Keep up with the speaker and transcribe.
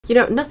You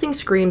know, nothing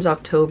screams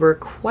October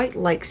quite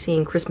like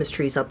seeing Christmas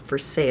trees up for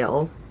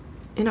sale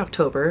in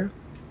October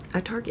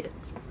at Target.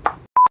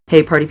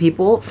 Hey party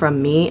people,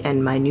 from me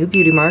and my new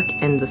beauty mark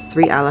and the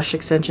 3 eyelash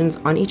extensions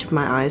on each of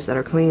my eyes that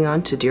are clinging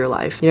on to dear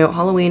life. You know,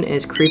 Halloween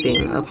is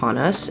creeping upon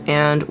us,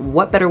 and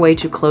what better way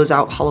to close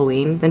out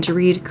Halloween than to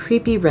read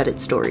creepy Reddit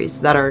stories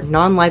that are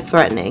non-life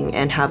threatening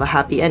and have a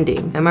happy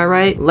ending. Am I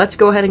right? Let's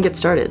go ahead and get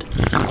started.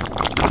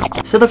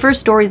 So the first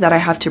story that I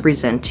have to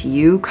present to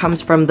you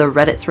comes from the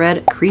Reddit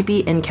thread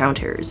Creepy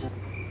Encounters.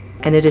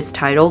 And it is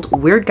titled,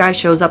 Weird Guy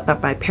Shows Up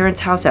at My Parents'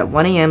 House at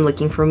 1 a.m.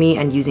 looking for me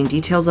and using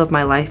details of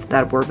my life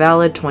that were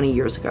valid 20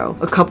 years ago.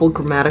 A couple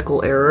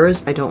grammatical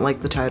errors. I don't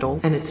like the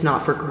title, and it's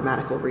not for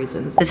grammatical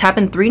reasons. This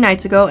happened 3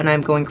 nights ago and I'm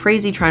going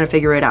crazy trying to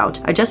figure it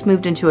out. I just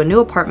moved into a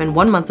new apartment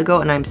 1 month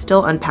ago and I'm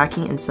still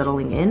unpacking and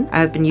settling in. I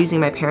have been using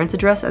my parents'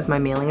 address as my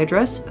mailing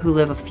address, who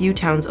live a few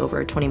towns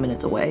over 20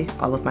 minutes away,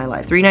 all of my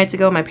life. 3 nights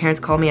ago, my parents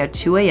called me at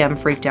 2 a.m.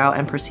 freaked out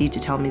and proceed to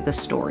tell me this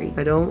story.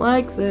 I don't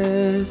like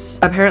this.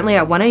 Apparently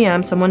at 1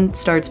 a.m. someone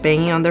starts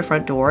banging on their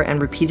front door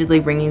and repeatedly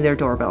ringing their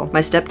doorbell.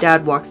 My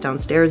stepdad walks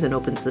downstairs and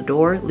opens the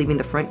door, leaving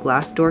the front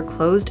glass door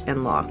closed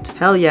and locked.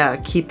 Hell yeah,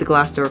 keep the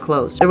glass door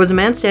closed. There was a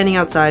man standing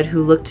outside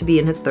who looked to be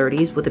in his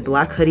 30s with a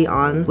black hoodie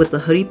on, with the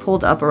hoodie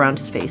pulled up around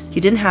his face. He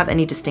didn't have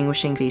any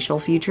distinguishing facial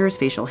features,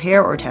 facial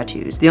hair, or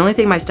tattoos. The only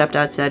thing my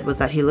stepdad said was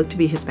that he looked to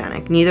be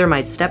Hispanic. Neither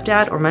my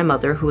stepdad or my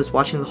mother, who was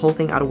watching the whole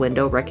thing out a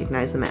window,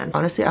 recognized the man.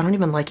 Honestly, I don't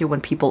even like it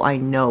when people I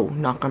know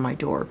knock on my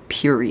door,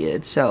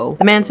 period. So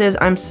the man says,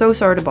 I'm so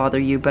sorry to bother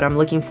you, but I'm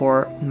looking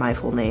for my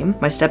full name.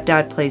 My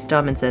stepdad plays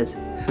dumb and says,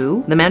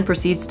 who? The man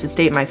proceeds to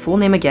state my full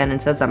name again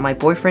and says that my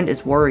boyfriend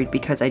is worried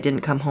because I didn't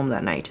come home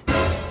that night.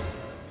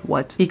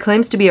 What? He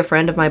claims to be a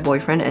friend of my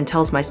boyfriend and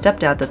tells my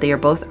stepdad that they are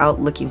both out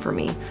looking for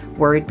me,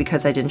 worried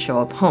because I didn't show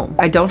up home.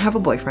 I don't have a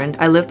boyfriend.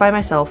 I live by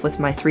myself with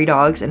my 3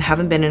 dogs and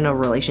haven't been in a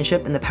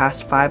relationship in the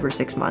past 5 or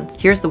 6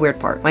 months. Here's the weird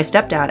part. My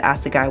stepdad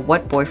asked the guy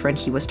what boyfriend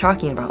he was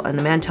talking about, and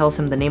the man tells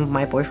him the name of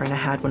my boyfriend I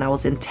had when I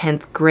was in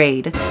 10th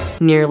grade,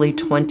 nearly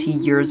 20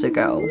 years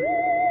ago.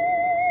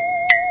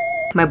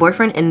 My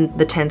boyfriend in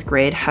the 10th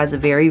grade has a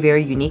very,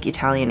 very unique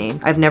Italian name.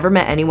 I've never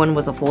met anyone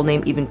with a full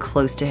name even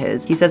close to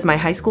his. He says my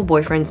high school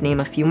boyfriend's name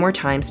a few more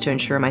times to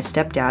ensure my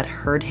stepdad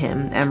heard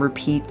him and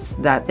repeats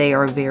that they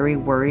are very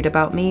worried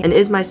about me. And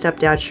is my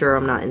stepdad sure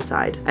I'm not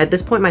inside? At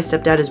this point, my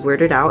stepdad is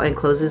weirded out and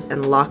closes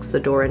and locks the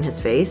door in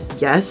his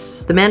face.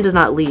 Yes. The man does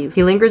not leave.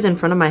 He lingers in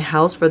front of my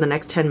house for the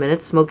next 10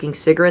 minutes, smoking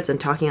cigarettes and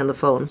talking on the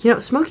phone. You know,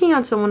 smoking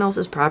on someone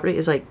else's property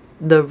is like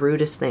the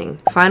rudest thing.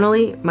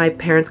 Finally, my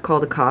parents call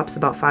the cops.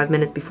 About 5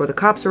 minutes before the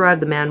cops arrive,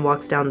 the man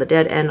walks down the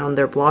dead end on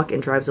their block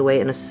and drives away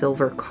in a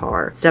silver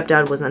car.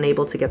 Stepdad was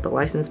unable to get the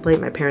license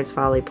plate. My parents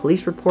file a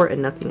police report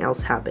and nothing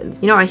else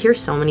happens. You know, I hear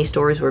so many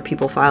stories where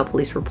people file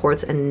police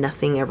reports and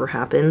nothing ever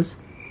happens.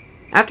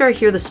 After I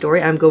hear the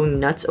story, I'm going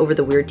nuts over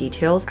the weird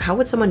details. How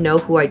would someone know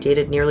who I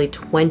dated nearly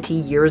 20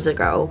 years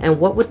ago?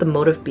 And what would the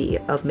motive be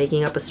of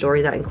making up a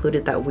story that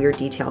included that weird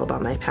detail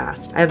about my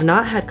past? I have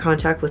not had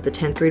contact with the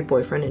 10th grade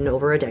boyfriend in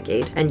over a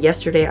decade, and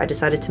yesterday I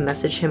decided to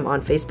message him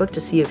on Facebook to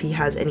see if he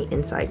has any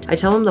insight. I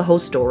tell him the whole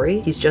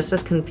story. He's just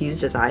as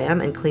confused as I am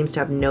and claims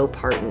to have no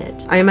part in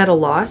it. I am at a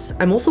loss.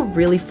 I'm also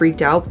really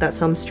freaked out that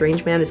some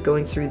strange man is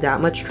going through that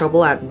much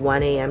trouble at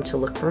 1 a.m. to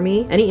look for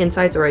me. Any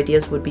insights or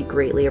ideas would be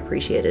greatly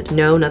appreciated.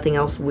 No,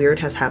 nothing else weird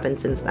has happened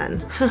since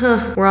then.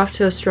 We're off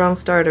to a strong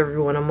start,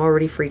 everyone. I'm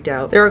already freaked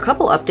out. There are a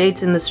couple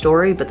updates in the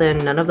story, but then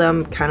none of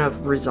them kind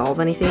of resolve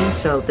anything,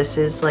 so this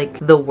is like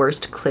the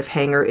worst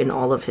cliffhanger in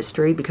all of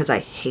history because I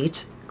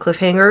hate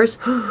cliffhangers.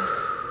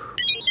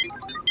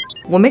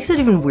 What makes it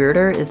even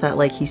weirder is that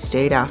like he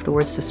stayed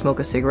afterwards to smoke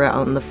a cigarette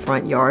out in the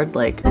front yard.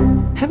 Like,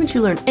 haven't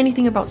you learned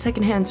anything about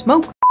secondhand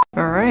smoke?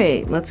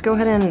 Alright, let's go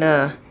ahead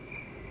and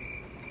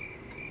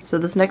So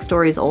this next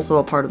story is also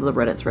a part of the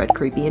Reddit thread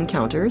Creepy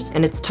Encounters,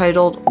 and it's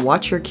titled,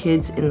 Watch Your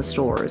Kids in the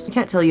Stores. I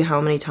can't tell you how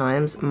many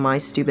times my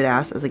stupid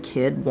ass as a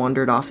kid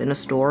wandered off in a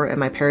store and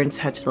my parents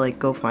had to like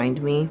go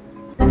find me.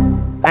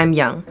 I'm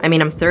young. I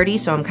mean, I'm 30,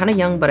 so I'm kind of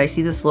young, but I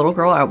see this little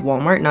girl at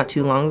Walmart not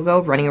too long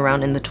ago running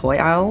around in the toy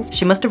aisles.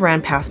 She must have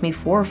ran past me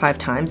 4 or 5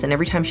 times, and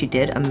every time she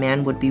did, a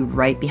man would be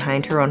right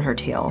behind her on her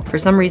tail. For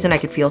some reason, I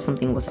could feel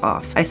something was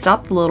off. I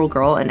stopped the little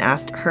girl and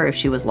asked her if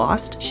she was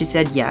lost. She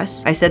said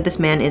yes. I said, this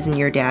man isn't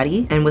your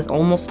daddy, and with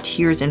almost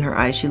tears in her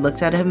eyes, she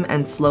looked at him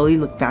and slowly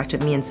looked back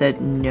at me and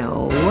said,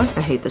 no.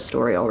 I hate this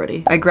story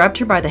already. I grabbed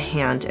her by the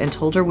hand and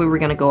told her we were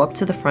gonna go up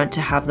to the front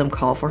to have them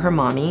call for her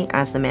mommy,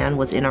 as the man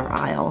was in our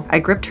aisle. I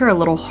gripped her a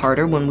little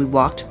harder when we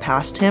walked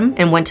past him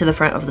and went to the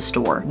front of the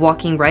store,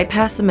 walking right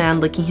past the man,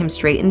 looking him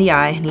straight in the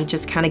eye, and he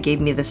just kind of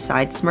gave me this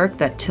side smirk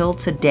that till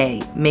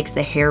today makes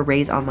the hair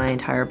raise on my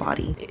entire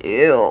body.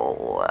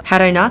 Ew.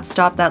 Had I not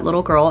stopped that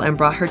little girl and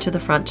brought her to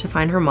the front to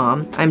find her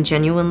mom, I'm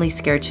genuinely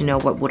scared to know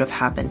what would have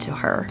happened to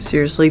her.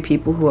 Seriously,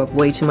 people who have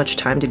way too much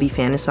time to be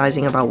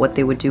fantasizing about what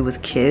they would do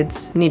with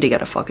kids need to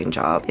get a fucking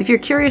job. If you're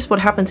curious what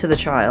happened to the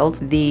child,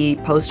 the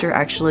poster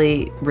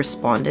actually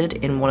responded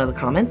in one of the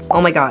comments.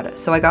 Oh my god,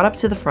 so I got up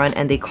to the front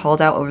and they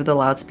called out over the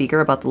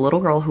loudspeaker about the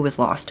little girl who was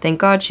lost. Thank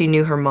God she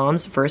knew her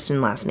mom's first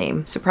and last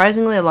name.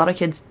 Surprisingly, a lot of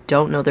kids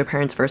don't know their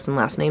parents' first and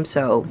last name,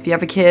 so if you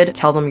have a kid,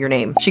 tell them your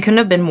name. She couldn't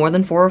have been more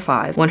than 4 or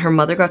 5. When her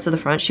mother got to the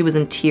front, she was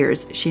in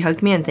tears. She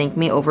hugged me and thanked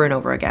me over and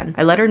over again.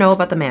 I let her know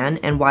about the man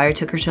and why I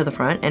took her to the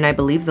front, and I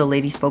believe the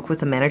lady spoke with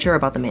the manager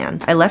about the man.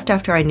 I left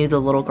after I knew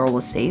the little girl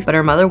was safe, but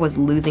her mother was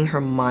losing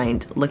her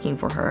mind looking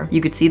for her.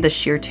 You could see the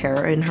sheer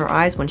terror in her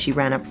eyes when she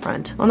ran up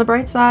front. On the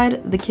bright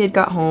side, the kid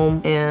got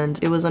home and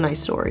it was a nice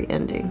story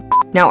ending.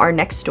 Now our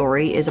next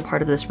story is a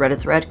part of this Reddit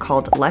thread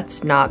called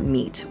Let's Not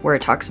Meet, where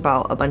it talks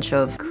about a bunch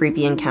of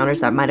creepy encounters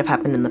that might have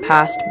happened in the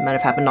past, might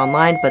have happened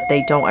online, but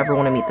they don't ever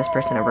want to meet this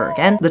person ever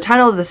again. The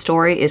title of the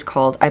story is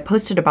called I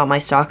posted about my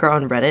stalker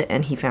on Reddit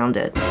and he found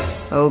it.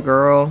 Oh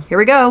girl. Here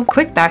we go.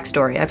 Quick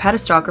backstory. I've had a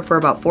stalker for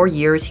about 4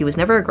 years. He was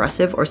never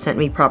aggressive or sent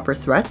me proper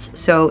threats,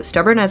 so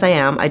stubborn as I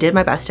am, I did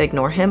my best to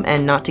ignore him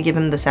and not to give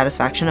him the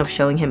satisfaction of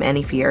showing him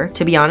any fear.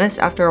 To be honest,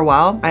 after a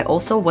while, I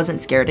also wasn't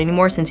scared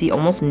anymore since he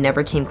almost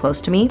never came close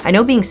to me. I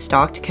know being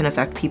stalked can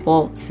affect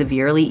people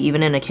severely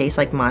even in a case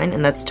like mine,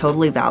 and that's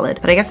totally valid,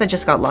 but I guess I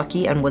just got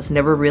lucky and was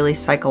never really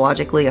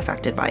psychologically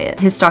affected by it.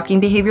 His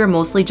stalking behavior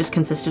mostly just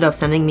consisted of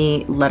sending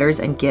me letters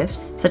and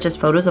gifts, such as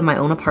photos of my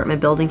own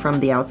apartment building from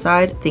the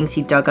outside, things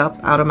he dug up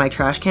out of my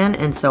trash can,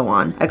 and so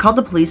on. I called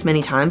the police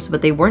many times,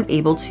 but they weren't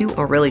able to,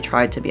 or really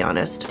tried to be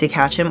honest, to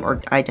catch him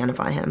or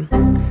identify him.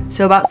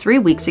 So about 3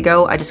 weeks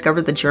ago, I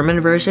discovered the German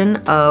version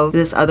of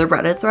this other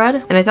Reddit thread,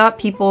 and I thought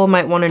people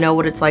might want to know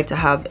what it's like to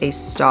have a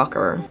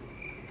stalker.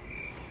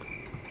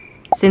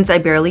 Since I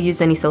barely use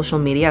any social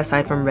media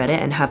aside from Reddit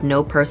and have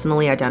no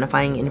personally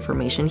identifying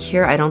information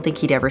here, I don't think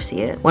he'd ever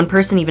see it. One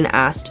person even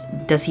asked,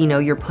 does he know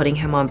you're putting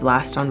him on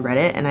blast on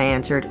Reddit? And I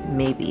answered,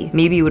 maybe.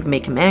 Maybe it would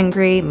make him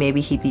angry,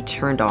 maybe he'd be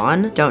turned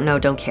on. Don't know,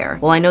 don't care.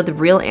 Well, I know the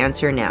real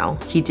answer now.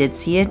 He did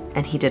see it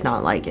and he did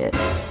not like it.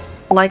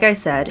 Like I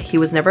said, he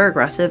was never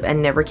aggressive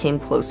and never came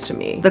close to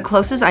me. The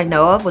closest I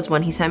know of was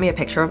when he sent me a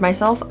picture of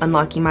myself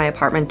unlocking my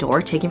apartment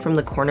door, taken from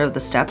the corner of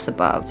the steps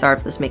above. Sorry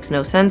if this makes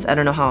no sense, I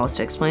don't know how else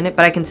to explain it,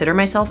 but I consider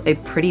myself a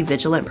pretty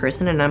vigilant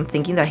person and I'm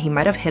thinking that he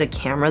might have hid a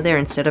camera there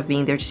instead of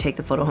being there to take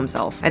the photo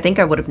himself. I think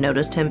I would have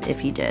noticed him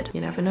if he did.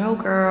 You never know,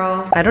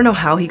 girl. I don't know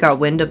how he got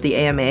wind of the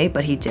AMA,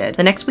 but he did.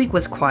 The next week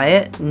was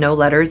quiet, no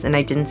letters, and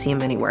I didn't see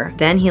him anywhere.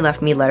 Then he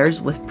left me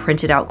letters with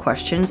printed out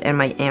questions and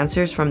my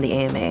answers from the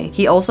AMA.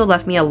 He also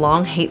left me a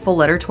long, hateful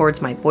letter towards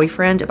my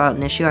boyfriend about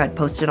an issue I had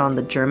posted on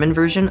the German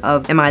version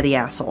of Am I the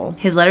Asshole?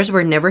 His letters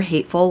were never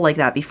hateful like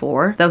that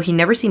before, though he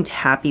never seemed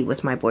happy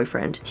with my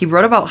boyfriend. He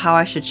wrote about how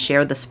I should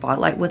share the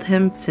spotlight with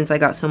him since I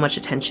got so much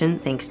attention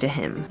thanks to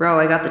him. Bro,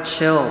 I got the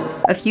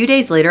chills. A few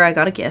days later, I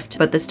got a gift,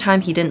 but this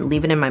time he didn't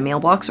leave it in my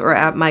mailbox or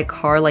at my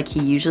car like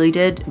he usually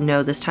did.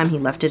 No, this time he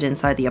left it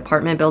inside the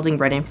apartment building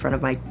right in front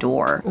of my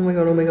door. Oh my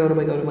god, oh my god, oh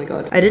my god, oh my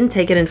god. I didn't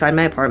take it inside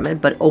my apartment,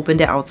 but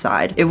opened it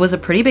outside. It was a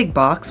pretty big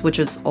box, which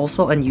is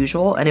also unusual,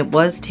 and it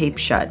was taped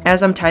shut.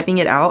 As I'm typing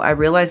it out, I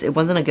realized it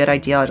wasn't a good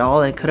idea at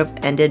all and it could have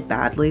ended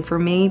badly for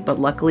me, but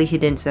luckily he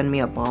didn't send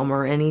me a bomb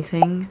or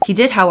anything. He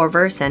did,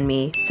 however, send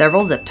me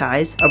several zip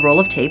ties, a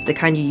roll of tape, the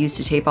kind you use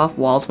to tape off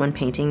walls when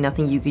painting,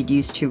 nothing you could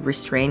use to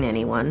restrain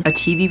anyone, a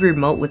TV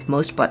remote with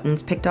most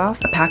buttons picked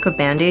off, a pack of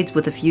band-aids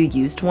with a few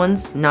used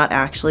ones, not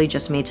actually,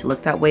 just made to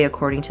look that way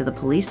according to the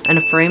police, and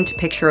a framed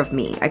picture of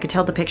me. I could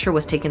tell the picture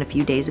was taken a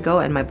few days ago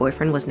and my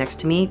boyfriend was next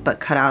to me,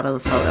 but cut out of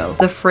the photo.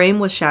 The frame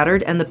was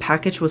shattered and the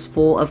package was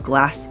full of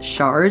glass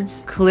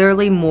shards,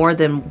 clearly more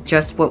than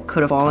just what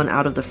could have fallen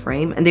out of the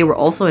frame, and they were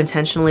also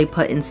intentionally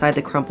put inside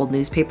the crumpled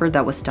newspaper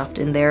that was stuffed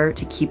in there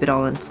to keep it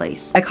all in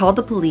place. I called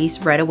the police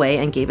right away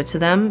and gave it to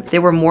them. They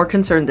were more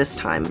concerned this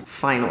time,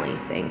 finally,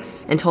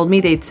 thanks, and told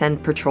me they'd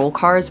send patrol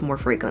cars more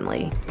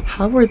frequently.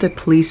 How were the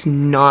police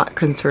not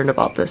concerned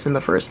about this in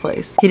the first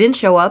place? He didn't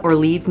show up or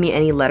leave me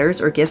any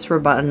letters or gifts for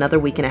about another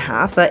week and a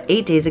half, but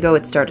 8 days ago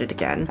it started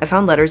again. I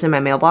found letters in my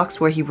mailbox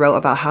where he wrote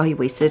about how he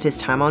wasted his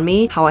time on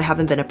me, how I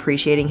haven't been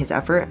appreciating his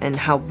effort, and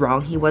how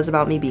wrong he was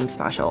about me being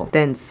special.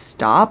 Then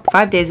stop.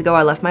 5 days ago,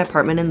 I left my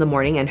apartment in the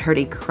morning and heard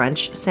a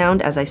crunch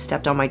sound as I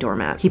stepped on my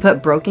doormat. He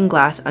put broken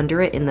glass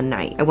under it in the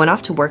night. I went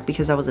off to work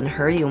because I was in a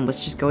hurry and was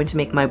just going to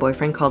make my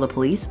boyfriend call the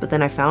police, but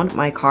then I found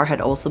my car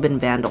had also been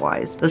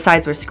vandalized. The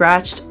sides were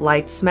scratched,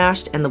 lights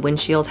smashed, and the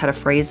windshield had a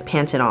phrase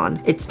painted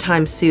on. It's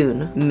time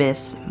soon,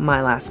 miss,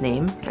 my last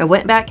name. I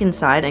went back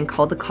inside and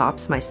called the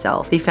cops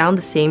myself. They found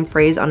the same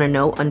phrase on a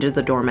note under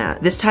the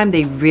doormat. This time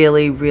they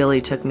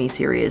really took me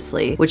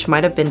seriously, which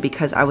might have been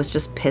because I was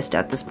just pissed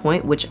at this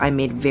point, which I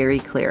made very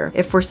clear.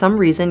 If for some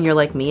reason you're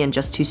like me and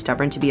just too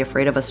stubborn to be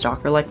afraid of a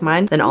stalker like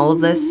mine, then all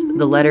of this,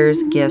 the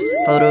letters, gifts,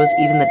 photos,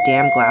 even the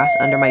damn glass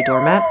under my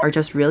doormat, are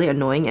just really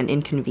annoying and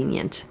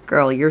inconvenient.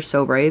 Girl, you're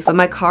so brave. But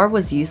my car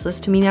was useless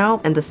to me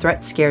now, and the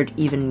threat scared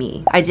even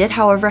me. I did,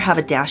 however, have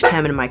a dash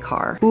cam in my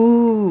car.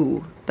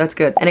 Ooh, That's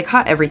good. And it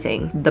caught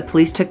everything. The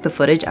police took the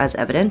footage as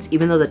evidence,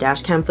 even though the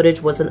dash cam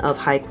footage wasn't of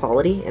high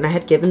quality, and I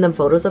had given them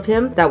photos of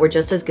him that were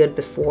just as good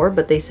before,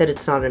 but they said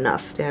it's not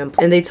enough. Damn.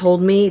 And they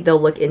told me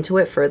they'll look into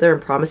it further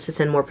and promised to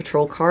send more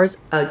patrol cars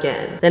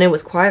again. Then it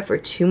was quiet for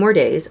 2 more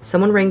days.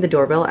 Someone rang the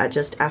doorbell at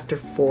just after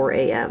 4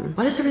 a.m.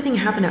 Why does everything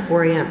happen at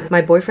 4 a.m.?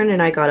 My boyfriend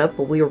and I got up,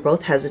 but we were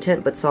both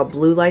hesitant, but saw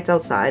blue lights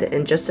outside,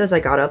 and just as I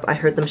got up, I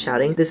heard them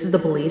shouting, "This is the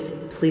police,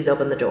 please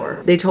open the door."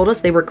 They told us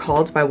they were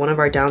called by one of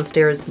our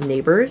downstairs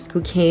neighbors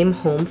who came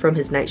home from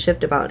his night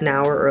shift about an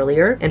hour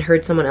earlier and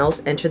heard someone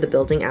else enter the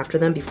building after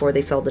them before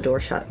they felt the door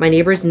shut. My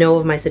neighbors know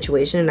of my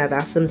situation, and I've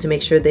asked them to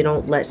make sure they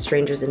don't let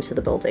strangers into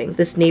the building.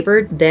 This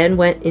neighbor then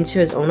went into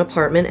his own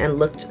apartment and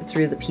looked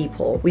through the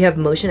peephole. We have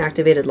motion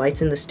activated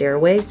lights in the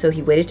stairway, so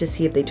he waited to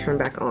see if they turned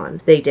back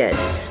on. They did.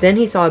 Then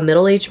he saw a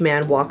middle-aged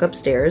man walk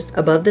upstairs.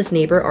 Above this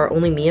neighbor are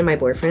only me and my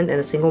boyfriend and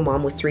a single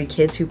mom with 3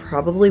 kids who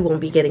probably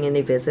won't be getting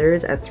any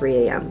visitors at 3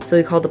 a.m. So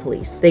he called the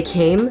police. They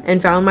came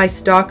and found my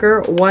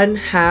stalker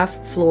 1/2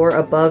 floor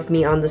above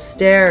me on the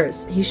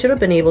stairs. He should have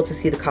been able to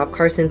see the cop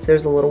car since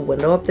there's a little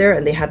window up there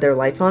and they had their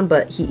lights on,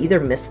 but he either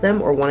missed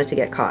them or wanted to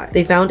get caught.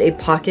 They found a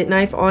pocket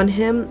knife on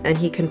him and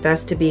he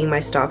confessed to being my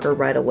stalker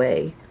right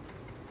away.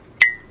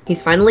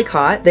 He's finally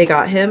caught. They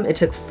got him. It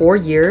took 4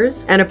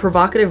 years and a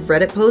provocative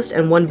Reddit post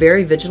and one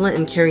very vigilant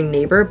and caring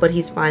neighbor, but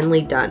he's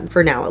finally done,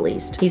 for now at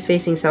least. He's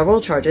facing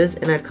several charges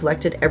and I've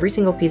collected every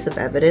single piece of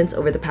evidence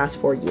over the past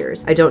 4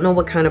 years. I don't know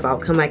what kind of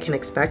outcome I can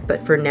expect,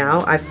 but for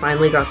now, I've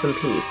finally got some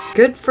peace.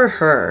 Good for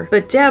her.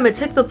 But damn, it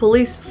took the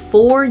police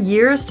 4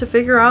 years to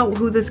figure out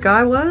who this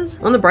guy was.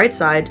 On the bright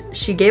side,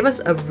 she gave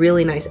us a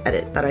really nice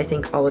edit that I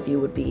think all of you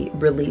would be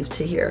relieved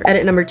to hear.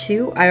 Edit number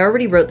 2, I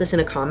already wrote this in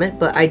a comment,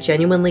 but I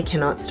genuinely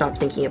cannot stop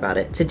thinking about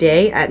it.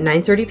 Today at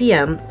 9:30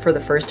 p.m., for the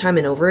first time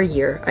in over a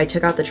year, I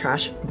took out the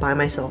trash by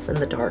myself in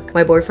the dark.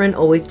 My boyfriend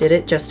always did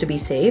it just to be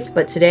safe,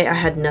 but today I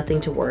had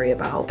nothing to worry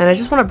about. And I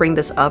just want to bring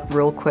this up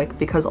real quick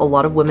because a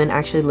lot of women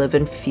actually live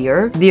in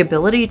fear. The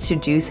ability to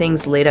do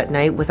things late at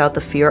night without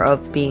the fear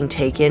of being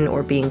taken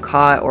or being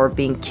caught or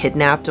being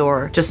kidnapped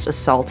or just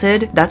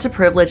assaulted, that's a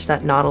privilege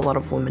that not a lot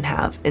of women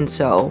have. And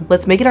so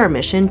let's make it our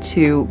mission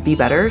to be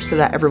better so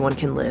that everyone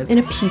can live in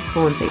a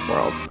peaceful and safe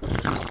world.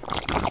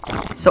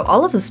 So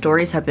all of the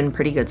stories have been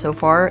pretty good so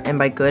far, and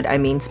by good I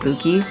mean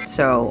spooky.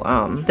 So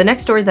the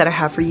next story that I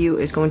have for you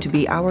is going to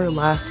be our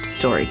last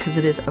story because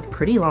it is a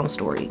pretty long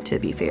story, to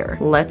be fair.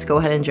 Let's go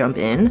ahead and jump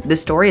in.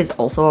 This story is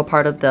also a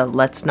part of the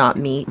Let's Not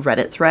Meet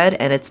Reddit thread,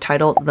 and it's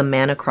titled "The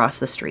Man Across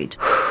the Street."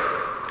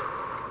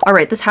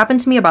 Alright, this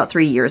happened to me about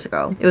 3 years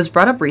ago. It was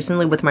brought up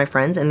recently with my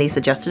friends and they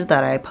suggested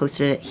that I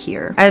posted it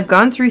here. I have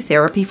gone through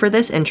therapy for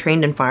this and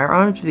trained in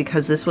firearms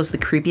because this was the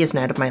creepiest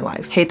night of my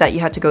life. Hate that you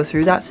had to go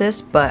through that,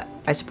 sis, but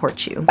I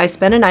support you. I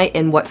spent a night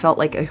in what felt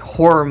like a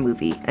horror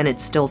movie, and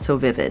it's still so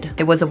vivid.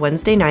 It was a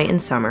Wednesday night in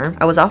summer.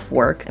 I was off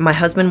work, and my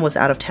husband was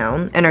out of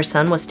town, and our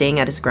son was staying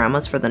at his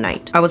grandma's for the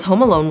night. I was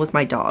home alone with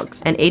my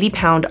dogs, an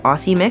 80-pound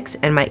Aussie mix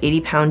and my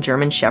 80-pound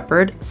German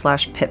Shepherd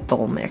 / Pit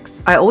Bull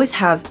mix. I always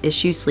have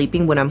issues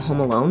sleeping when I'm home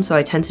alone, so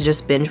I tend to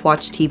just binge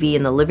watch TV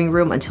in the living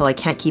room until I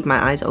can't keep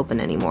my eyes open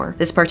anymore.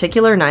 This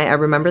particular night, I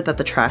remembered that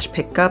the trash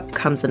pickup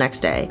comes the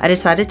next day. I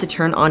decided to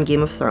turn on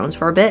Game of Thrones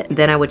for a bit,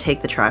 then I would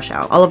take the trash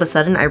out. All of a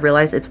sudden, I realized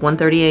it's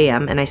 1:30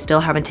 a.m. and I still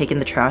haven't taken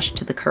the trash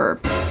to the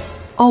curb.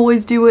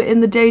 Always do it in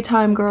the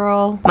daytime,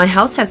 girl. My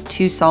house has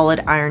 2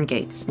 solid iron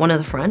gates, one in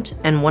the front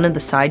and one in the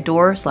side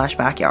door /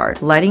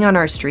 backyard. Lighting on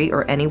our street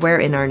or anywhere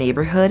in our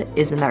neighborhood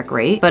isn't that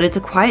great, but it's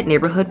a quiet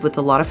neighborhood with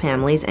a lot of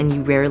families and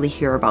you rarely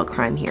hear about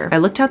crime here. I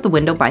looked out the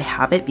window by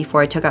habit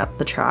before I took out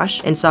the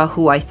trash and saw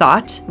who I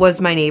thought was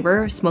my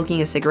neighbor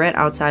smoking a cigarette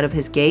outside of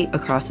his gate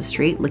across the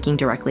street, looking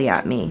directly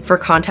at me. For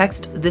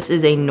context, this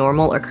is a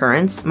normal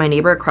occurrence. My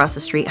neighbor across the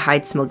street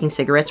hides smoking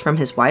cigarettes from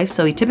his wife,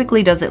 so he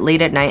typically does it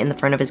late at night in the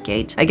front of his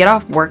gate. I get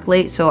off work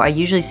late, so I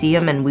usually see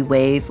him and we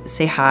wave,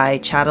 say hi,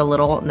 chat a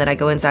little, and then I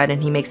go inside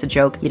and he makes a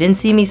joke, "You didn't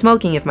see me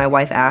smoking," if my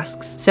wife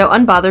asks. So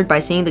unbothered by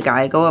seeing the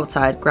guy, I go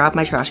outside, grab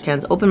my trash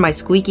cans, open my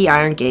squeaky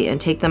iron gate, and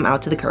take them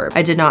out to the curb.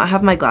 I did not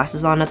have my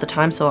glasses on at the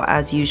time, so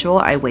as usual,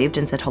 I waved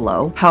and said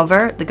hello.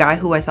 However, the guy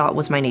who I thought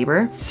was my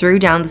neighbor threw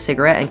down the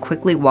cigarette and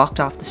quickly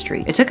walked off the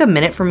street. It took a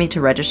minute for me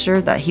to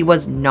register that he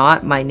was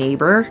not my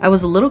neighbor. I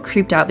was a little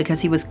creeped out because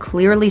he was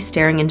clearly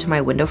staring into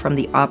my window from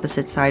the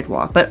opposite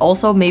sidewalk, but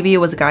also maybe it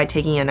was a guy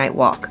taking a night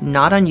walk.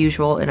 Not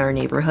unusual in our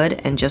neighborhood,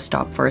 and just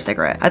stopped for a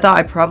cigarette. I thought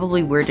I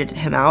probably weirded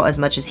him out as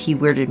much as he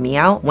weirded me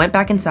out, went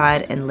back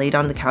inside and laid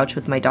on the couch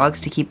with my dogs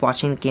to keep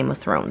watching the Game of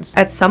Thrones.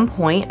 At some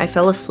point, I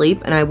fell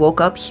asleep and I woke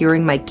up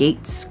hearing my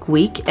gate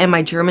squeak and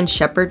my German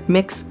Shepherd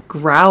mix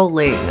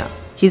growling.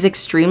 He's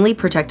extremely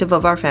protective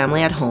of our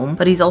family at home,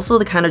 but he's also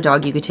the kind of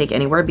dog you could take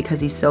anywhere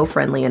because he's so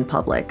friendly in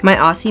public. My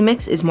Aussie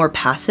mix is more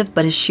passive,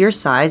 but his sheer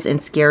size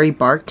and scary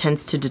bark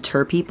tends to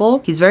deter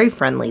people. He's very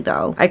friendly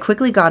though. I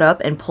quickly got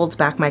up and pulled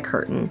back my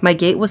curtain. My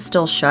gate was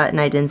still shut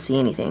and I didn't see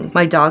anything.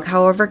 My dog,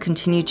 however,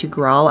 continued to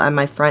growl at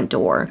my front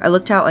door. I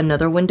looked out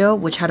another window,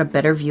 which had a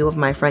better view of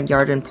my front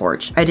yard and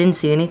porch. I didn't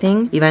see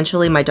anything.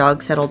 Eventually, my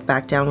dog settled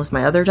back down with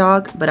my other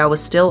dog, but I was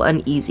still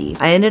uneasy.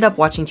 I ended up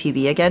watching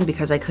TV again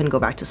because I couldn't go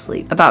back to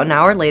sleep. About an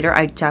hour later,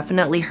 I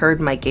definitely heard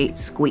my gate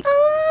squeak.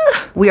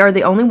 We are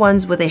the only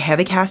ones with a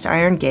heavy cast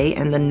iron gate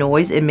and the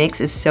noise it makes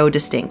is so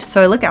distinct.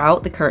 So I look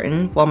out the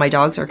curtain while my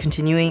dogs are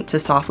continuing to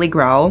softly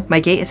growl.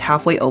 My gate is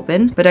halfway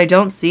open, but I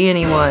don't see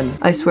anyone.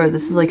 I swear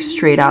this is like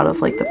straight out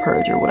of like The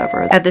Purge or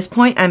whatever. At this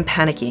point, I'm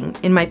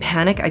panicking. In my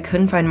panic, I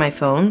couldn't find my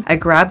phone. I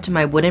grabbed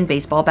my wooden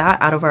baseball bat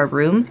out of our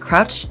room,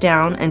 crouched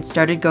down, and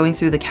started going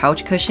through the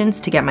couch cushions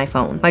to get my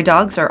phone. My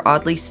dogs are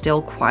oddly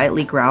still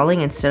quietly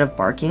growling instead of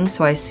barking,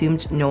 so I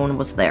assumed no one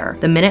was there.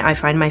 The minute I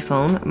find my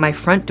phone, my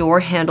front door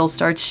handle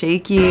starts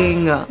shaking.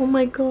 Oh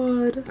my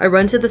god. I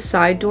run to the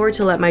side door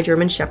to let my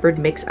German Shepherd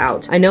mix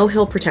out. I know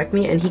he'll protect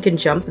me and he can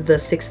jump the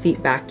 6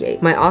 feet back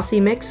gate. My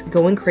Aussie mix,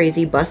 going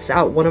crazy, busts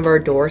out one of our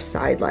door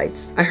side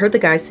lights. I heard the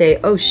guy say,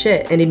 "Oh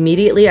shit," and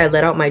immediately I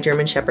let out my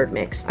German Shepherd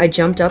mix. I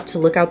jumped up to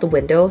look out the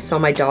window, saw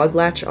my dog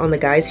latch on the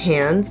guy's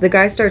hands. The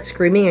guy starts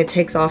screaming and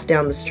takes off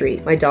down the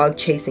street, my dog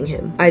chasing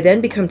him. I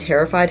then become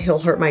terrified he'll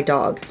hurt my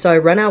dog, so I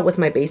run out with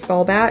my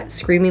baseball bat,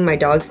 screaming my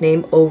dog's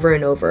name over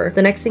and over.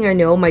 The next thing I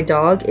know, my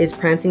dog is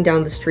prancing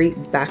down the street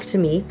back to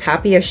me,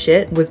 happy as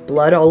shit with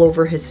blood all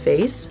over his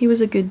face. He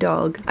was a good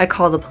dog. I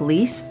called the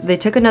police. They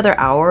took another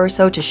hour or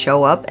so to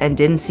show up and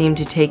didn't seem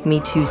to take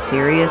me too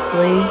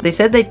seriously. They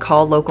said they'd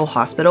call local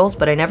hospitals,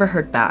 but I never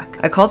heard back.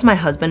 I called my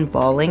husband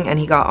bawling and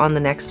he got on the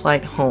next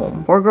flight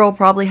home. Poor girl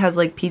probably has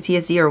like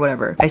PTSD or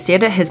whatever. I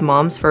stayed at his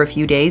mom's for a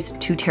few days,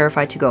 too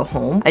terrified to go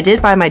home. I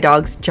did buy my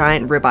dogs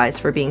giant ribeyes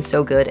for being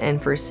so good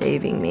and for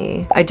saving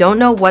me. I don't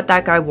know what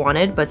that guy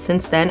wanted, but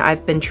since then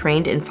I've been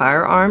trained in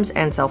firearms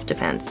and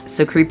self-defense.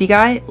 So creepy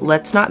guy,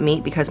 let's not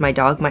meet because my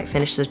dog might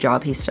finish the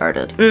job he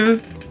started.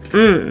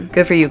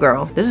 Good for you,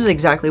 girl. This is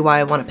exactly why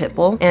I want a pit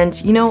bull. And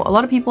you know, a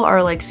lot of people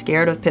are like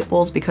scared of pit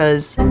bulls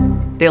because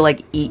they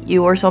like eat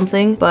you or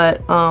something,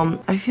 but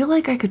I feel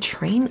like I could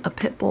train a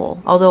pit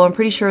bull. Although I'm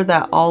pretty sure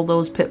that all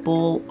those pit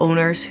bull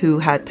owners who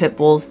had pit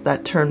bulls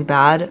that turned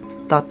bad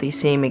thought the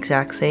same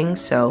exact thing,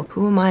 so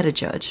who am I to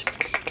judge?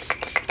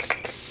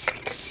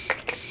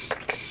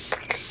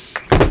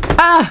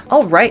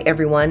 Alright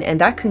everyone, and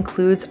that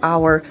concludes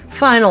our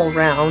final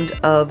round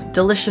of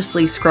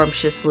deliciously,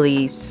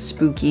 scrumptiously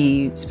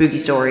spooky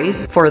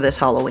stories for this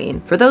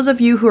Halloween. For those of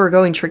you who are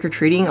going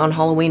trick-or-treating on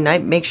Halloween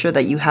night, make sure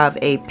that you have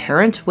a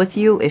parent with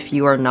you if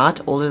you are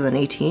not older than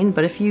 18,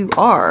 but if you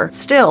are,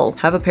 still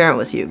have a parent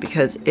with you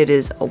because it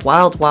is a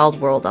wild, wild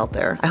world out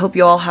there. I hope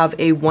you all have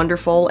a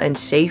wonderful and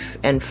safe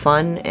and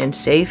fun and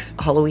safe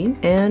Halloween,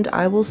 and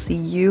I will see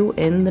you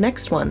in the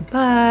next one.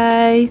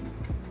 Bye!